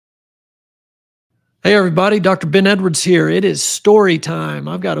Hey everybody, Dr. Ben Edwards here. It is story time.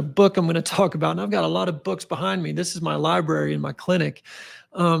 I've got a book I'm going to talk about, and I've got a lot of books behind me. This is my library in my clinic.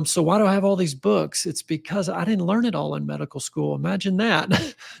 So why do I have all these books? It's because I didn't learn it all in medical school. Imagine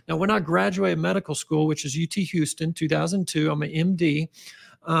that. Now, when I graduated medical school, which is UT Houston, 2002, I'm an MD.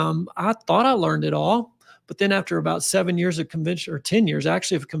 I thought I learned it all, but then after about 7 years of conventional, or 10 years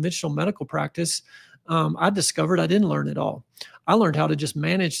actually of conventional medical practice, I discovered I didn't learn it all. I learned how to just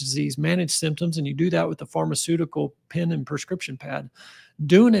manage disease, manage symptoms, and you do that with the pharmaceutical pen and prescription pad.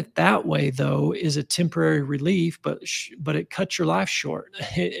 Doing it that way, though, is a temporary relief, but it cuts your life short,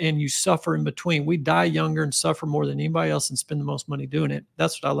 and you suffer in between. We die younger and suffer more than anybody else, and spend the most money doing it.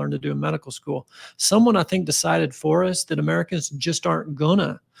 That's what I learned to do in medical school. Someone, I think, decided for us that Americans just aren't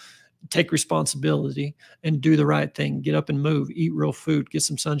gonna take responsibility and do the right thing, get up and move, eat real food, get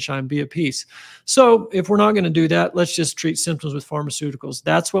some sunshine, be at peace. So if we're not going to do that, let's just treat symptoms with pharmaceuticals.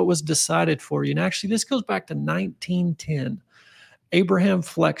 That's what was decided for you. And actually, this goes back to 1910. Abraham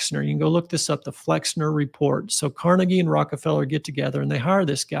Flexner, you can go look this up, the Flexner Report. So Carnegie and Rockefeller get together and they hire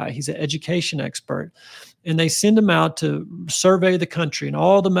this guy. He's an education expert. And they send him out to survey the country and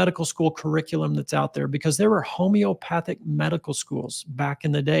all the medical school curriculum that's out there, because there were homeopathic medical schools back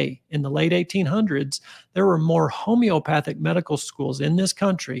in the day. In the late 1800s, there were more homeopathic medical schools in this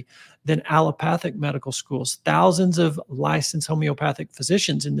country than allopathic medical schools. Thousands of licensed homeopathic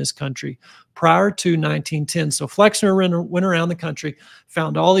physicians in this country prior to 1910. So Flexner went around the country,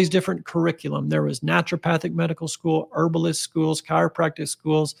 found all these different curriculum. There was naturopathic medical school, herbalist schools, chiropractic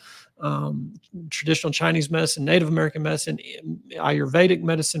schools, traditional Chinese medicine, Native American medicine, Ayurvedic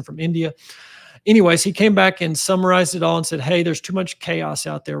medicine from India. Anyways, he came back and summarized it all and said, hey, there's too much chaos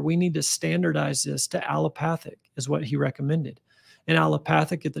out there. We need to standardize this to allopathic, is what he recommended. And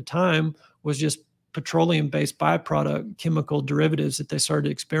allopathic at the time was just petroleum-based byproduct chemical derivatives that they started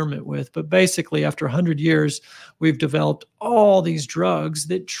to experiment with. But basically, after 100 years, we've developed all these drugs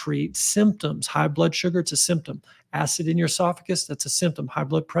that treat symptoms. High blood sugar, it's a symptom. Acid in your esophagus, that's a symptom. High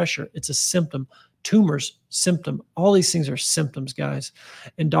blood pressure, it's a symptom. Tumors, symptom. All these things are symptoms, guys.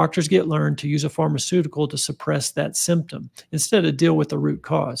 And doctors get learned to use a pharmaceutical to suppress that symptom instead of deal with the root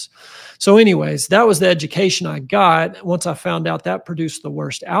cause. So anyways, that was the education I got. Once I found out that produced the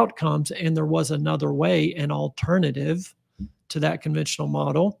worst outcomes and there was another way, an alternative to that conventional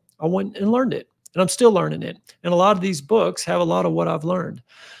model, I went and learned it. And I'm still learning it. And a lot of these books have a lot of what I've learned.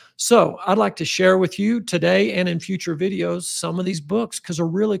 So I'd like to share with you today and in future videos some of these books because they're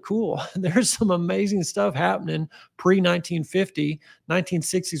really cool. There's some amazing stuff happening pre-1950,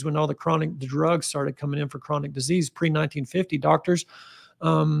 1960s when all the drugs started coming in for chronic disease. Pre-1950, doctors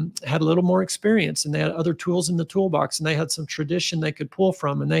had a little more experience and they had other tools in the toolbox and they had some tradition they could pull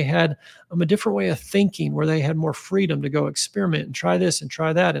from, and they had a different way of thinking where they had more freedom to go experiment and try this and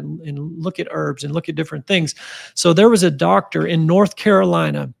try that and look at herbs and look at different things. So there was a doctor in North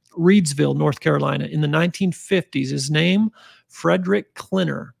Carolina, Reidsville, North Carolina, in the 1950s. His name, Frederick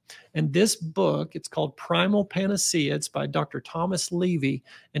Klenner. And this book, it's called Primal Panacea. It's by Dr. Thomas Levy.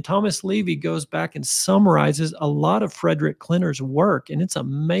 And Thomas Levy goes back and summarizes a lot of Frederick Klenner's work. And it's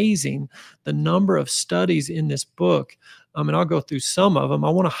amazing the number of studies in this book. And I'll go through some of them. I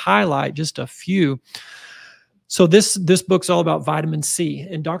want to highlight just a few. So this book's all about vitamin C,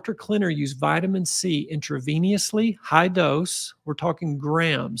 and Dr. Klenner used vitamin C intravenously, high dose. We're talking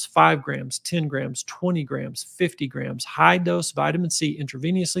grams, 5 grams, 10 grams, 20 grams, 50 grams, high dose vitamin C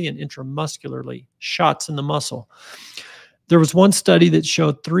intravenously and intramuscularly, shots in the muscle. There was one study that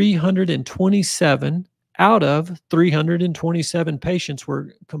showed 327 out of 327 patients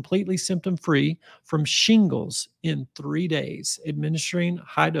were completely symptom-free from shingles in 3 days, administering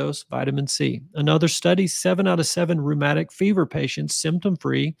high-dose vitamin C. Another study, 7 out of 7 rheumatic fever patients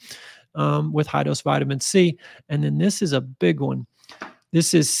symptom-free with high-dose vitamin C. And then this is a big one.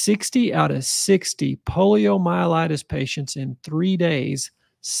 This is 60 out of 60 poliomyelitis patients in 3 days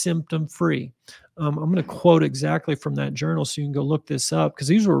symptom-free. I'm going to quote exactly from that journal so you can go look this up, because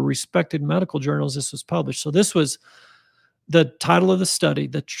these were respected medical journals this was published. So this was the title of the study,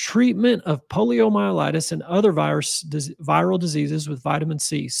 The Treatment of Poliomyelitis and Other Viral Diseases with Vitamin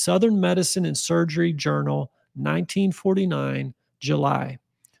C, Southern Medicine and Surgery Journal, 1949, July.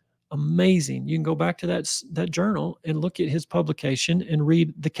 Amazing. You can go back to that journal and look at his publication and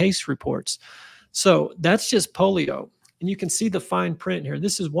read the case reports. So that's just polio. And you can see the fine print here.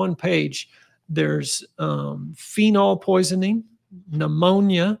 This is one page. There's phenol poisoning,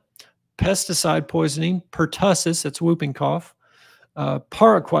 pneumonia, pesticide poisoning, pertussis, that's whooping cough,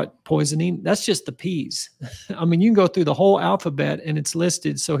 paraquat poisoning, that's just the P's. I mean, you can go through the whole alphabet and it's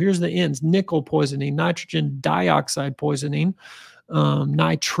listed. So here's the N's: nickel poisoning, nitrogen dioxide poisoning,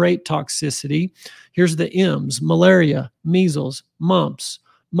 nitrate toxicity. Here's the M's: malaria, measles, mumps,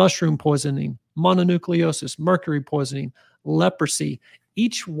 mushroom poisoning, mononucleosis, mercury poisoning, leprosy.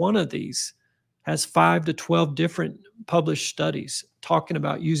 Each one of these has 5 to 12 different published studies talking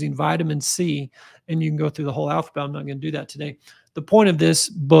about using vitamin C, and you can go through the whole alphabet. I'm not going to do that today. The point of this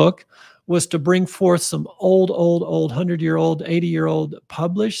book was to bring forth some old, 100-year-old, 80-year-old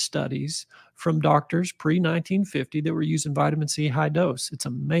published studies from doctors pre-1950 that were using vitamin C high dose. It's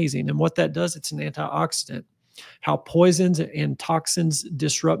amazing. And what that does, it's an antioxidant. How poisons and toxins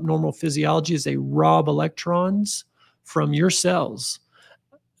disrupt normal physiology is they rob electrons from your cells.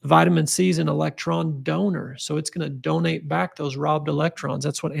 Vitamin C is an electron donor, so it's going to donate back those robbed electrons.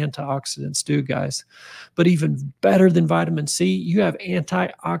 That's what antioxidants do, guys. But even better than vitamin C, you have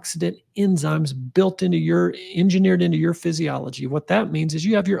antioxidant enzymes engineered into your physiology. What that means is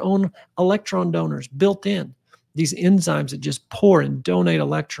you have your own electron donors built in, these enzymes that just pour and donate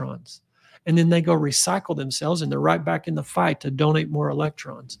electrons. And then they go recycle themselves, and they're right back in the fight to donate more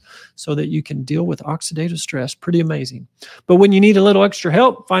electrons so that you can deal with oxidative stress. Pretty amazing. But when you need a little extra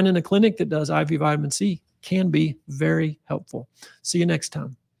help, finding a clinic that does IV vitamin C can be very helpful. See you next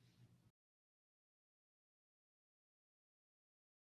time.